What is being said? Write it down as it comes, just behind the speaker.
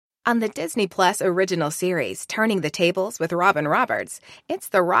On the Disney Plus original series, Turning the Tables with Robin Roberts, it's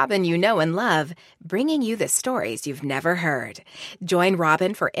the Robin you know and love, bringing you the stories you've never heard. Join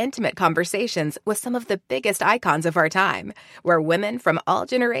Robin for intimate conversations with some of the biggest icons of our time, where women from all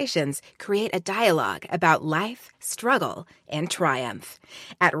generations create a dialogue about life, struggle, and triumph.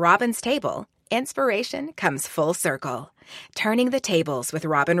 At Robin's Table, inspiration comes full circle. Turning the Tables with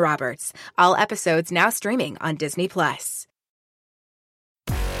Robin Roberts. All episodes now streaming on Disney Plus.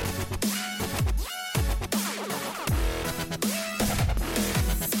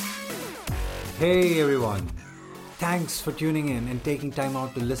 Hey everyone, thanks for tuning in and taking time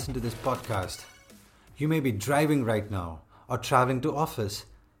out to listen to this podcast. You may be driving right now or traveling to office.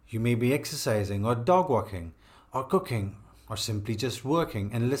 You may be exercising or dog walking or cooking or simply just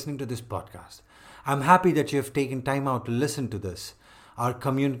working and listening to this podcast. I'm happy that you have taken time out to listen to this. Our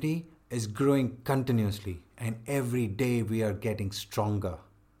community is growing continuously and every day we are getting stronger.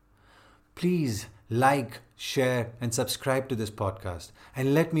 Please like, share and subscribe to this podcast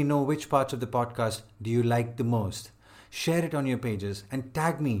and let me know which parts of the podcast do you like the most. Share it on your pages and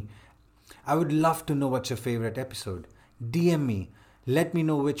tag me. I would love to know what's your favorite episode. DM me. Let me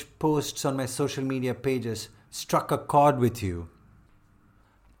know which posts on my social media pages struck a chord with you.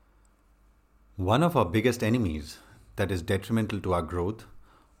 One of our biggest enemies that is detrimental to our growth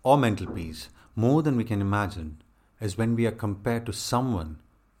or mental peace more than we can imagine is when we are compared to someone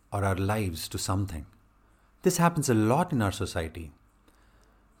or our lives to something. This happens a lot in our society.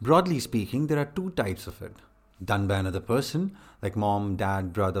 Broadly speaking, there are two types of it. Done by another person, like mom,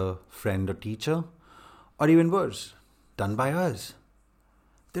 dad, brother, friend or teacher. Or even worse, done by us.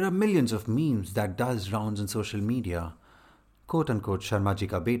 There are millions of memes that does rounds on social media. Quote unquote, Sharma ji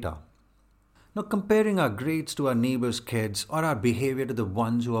ka beta. Now comparing our grades to our neighbors' kids or our behavior to the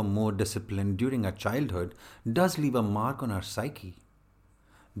ones who are more disciplined during our childhood does leave a mark on our psyche.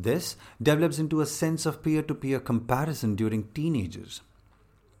 This develops into a sense of peer-to-peer comparison during teenagers.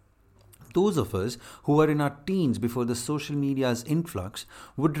 Those of us who were in our teens before the social media's influx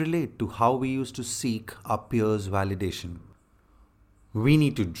would relate to how we used to seek our peers' validation. We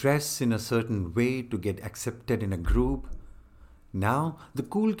need to dress in a certain way to get accepted in a group. Now, the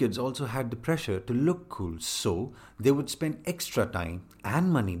cool kids also had the pressure to look cool, so they would spend extra time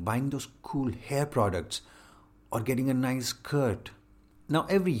and money buying those cool hair products or getting a nice skirt. Now,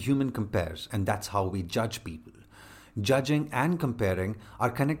 every human compares, and that's how we judge people. Judging and comparing are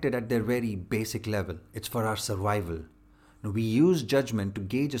connected at their very basic level. It's for our survival. Now, we use judgment to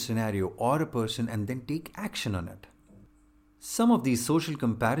gauge a scenario or a person and then take action on it. Some of these social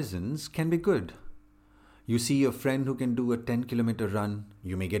comparisons can be good. You see your friend who can do a 10-kilometer run,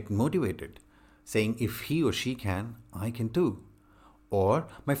 you may get motivated, saying if he or she can, I can too. Or,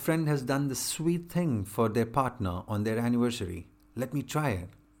 my friend has done the sweet thing for their partner on their anniversary. Let me try it.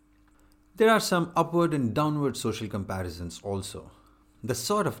 There are some upward and downward social comparisons also. The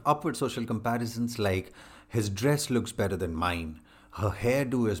sort of upward social comparisons like, his dress looks better than mine, her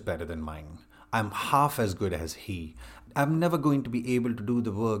hairdo is better than mine, I'm half as good as he, I'm never going to be able to do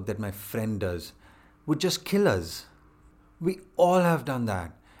the work that my friend does, would just kill us. We all have done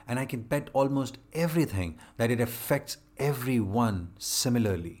that, and I can bet almost everything that it affects everyone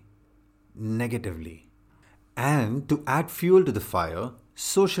similarly, negatively. And to add fuel to the fire,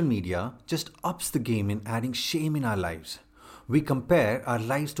 social media just ups the game in adding shame in our lives. We compare our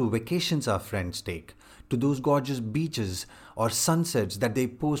lives to vacations our friends take, to those gorgeous beaches or sunsets that they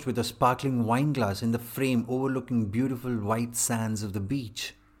post with a sparkling wine glass in the frame overlooking beautiful white sands of the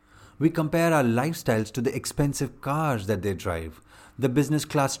beach. We compare our lifestyles to the expensive cars that they drive, the business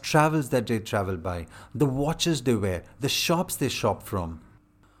class travels that they travel by, the watches they wear, the shops they shop from.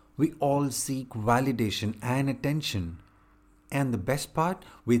 We all seek validation and attention. And the best part,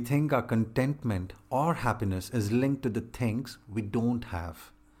 we think our contentment or happiness is linked to the things we don't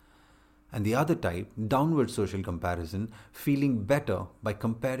have. And the other type, downward social comparison, feeling better by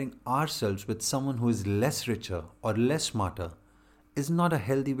comparing ourselves with someone who is less richer or less smarter, is not a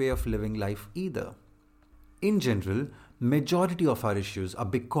healthy way of living life either. In general, majority of our issues are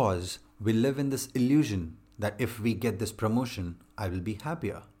because we live in this illusion that if we get this promotion, I will be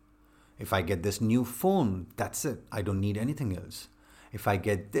happier. If I get this new phone, that's it. I don't need anything else. If I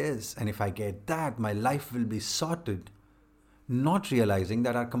get this and if I get that, my life will be sorted. Not realizing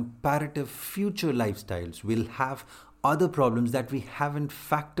that our comparative future lifestyles will have other problems that we haven't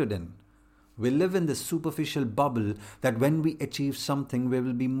factored in. We live in this superficial bubble that when we achieve something, we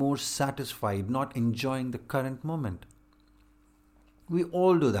will be more satisfied, not enjoying the current moment. We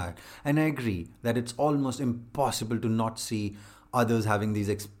all do that, and I agree that it's almost impossible to not see others having these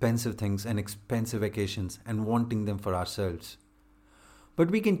expensive things and expensive vacations and wanting them for ourselves. But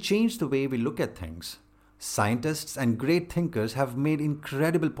we can change the way we look at things. Scientists and great thinkers have made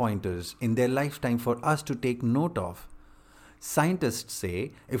incredible pointers in their lifetime for us to take note of. Scientists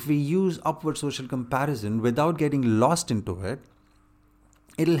say if we use upward social comparison without getting lost into it,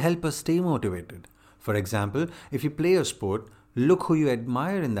 it'll help us stay motivated. For example, if you play a sport, look who you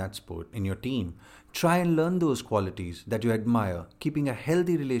admire in that sport, in your team. Try and learn those qualities that you admire, keeping a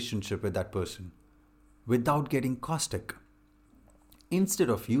healthy relationship with that person without getting caustic. Instead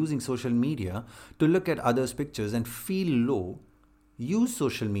of using social media to look at others' pictures and feel low, use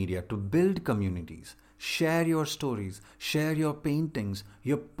social media to build communities. Share your stories, share your paintings,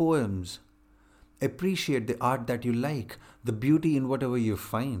 your poems. Appreciate the art that you like, the beauty in whatever you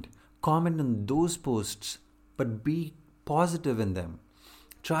find. Comment on those posts, but be positive in them.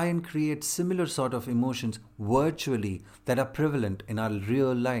 Try and create similar sort of emotions virtually that are prevalent in our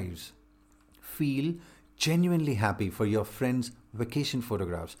real lives. Feel genuinely happy for your friends' vacation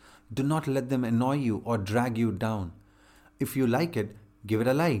photographs. Do not let them annoy you or drag you down. If you like it, give it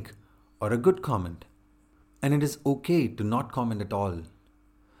a like or a good comment. And it is okay to not comment at all.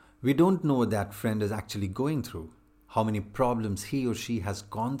 We don't know what that friend is actually going through, how many problems he or she has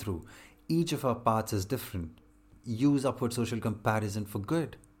gone through. Each of our paths is different. Use upward social comparison for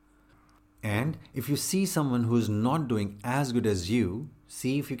good. And if you see someone who is not doing as good as you,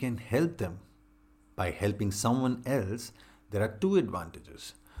 see if you can help them. By helping someone else, there are two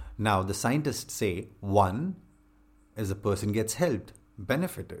advantages. Now, the scientists say one is the person gets helped,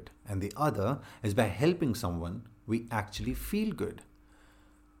 benefited, and the other is by helping someone, we actually feel good.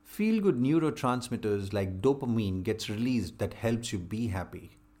 Feel-good neurotransmitters like dopamine gets released that helps you be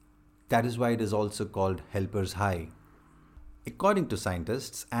happy. That is why it is also called helper's high. According to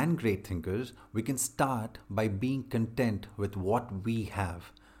scientists and great thinkers, we can start by being content with what we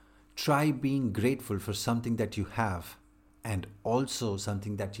have. Try being grateful for something that you have and also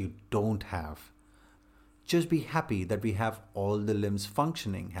something that you don't have. Just be happy that we have all the limbs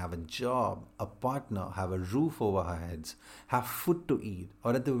functioning, have a job, a partner, have a roof over our heads, have food to eat,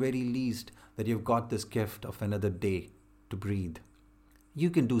 or at the very least that you've got this gift of another day to breathe. You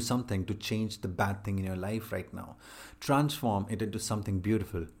can do something to change the bad thing in your life right now. Transform it into something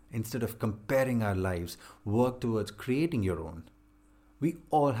beautiful. Instead of comparing our lives, work towards creating your own. We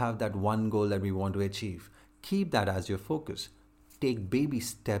all have that one goal that we want to achieve. Keep that as your focus. Take baby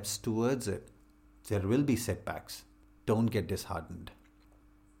steps towards it. There will be setbacks. Don't get disheartened.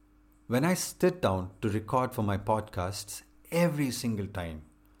 When I sit down to record for my podcasts, every single time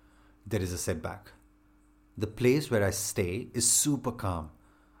there is a setback. The place where I stay is super calm.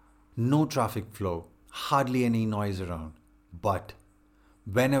 No traffic flow, hardly any noise around. But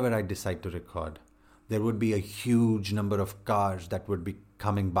whenever I decide to record, there would be a huge number of cars that would be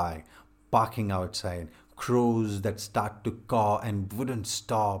coming by, parking outside, crows that start to caw and wouldn't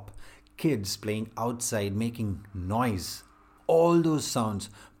stop, kids playing outside making noise. All those sounds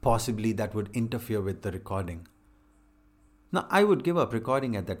possibly that would interfere with the recording. Now, I would give up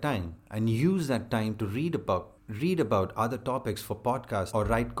recording at that time and use that time to read about other topics for podcasts or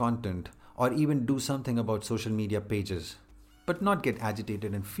write content or even do something about social media pages, but not get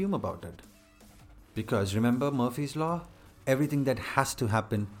agitated and fume about it. Because remember Murphy's Law? Everything that has to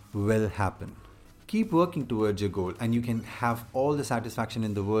happen will happen. Keep working towards your goal and you can have all the satisfaction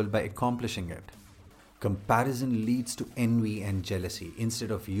in the world by accomplishing it. Comparison leads to envy and jealousy.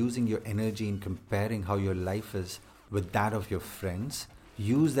 Instead of using your energy in comparing how your life is with that of your friends,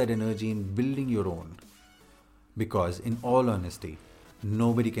 use that energy in building your own. Because in all honesty,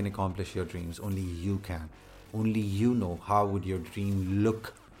 nobody can accomplish your dreams, only you can. Only you know how would your dream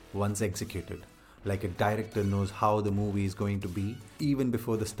look once executed. Like a director knows how the movie is going to be even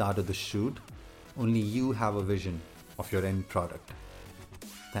before the start of the shoot. Only you have a vision of your end product.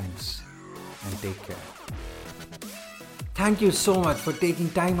 Thanks and take care. Thank you so much for taking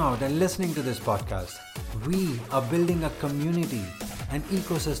time out and listening to this podcast. We are building a community, an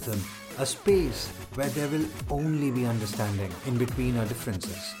ecosystem, a space where there will only be understanding in between our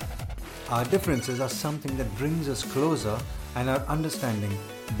differences. Our differences are something that brings us closer and our understanding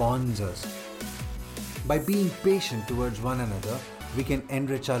bonds us. By being patient towards one another, we can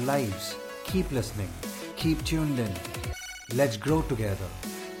enrich our lives. Keep listening. Keep tuned in. Let's grow together.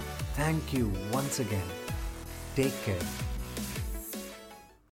 Thank you once again. Take care.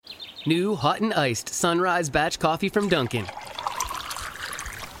 New hot and iced Sunrise Batch Coffee from Dunkin'.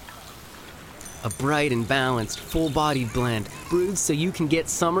 A bright and balanced, full-bodied blend brewed so you can get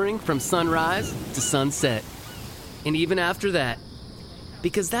summering from sunrise to sunset. And even after that.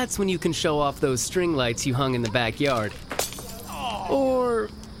 Because that's when you can show off those string lights you hung in the backyard. Or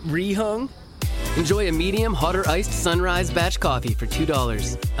rehung. Enjoy a medium hot or iced Sunrise batch coffee for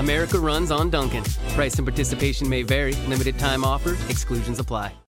 $2. America runs on Dunkin'. Price and participation may vary. Limited time offer. Exclusions apply.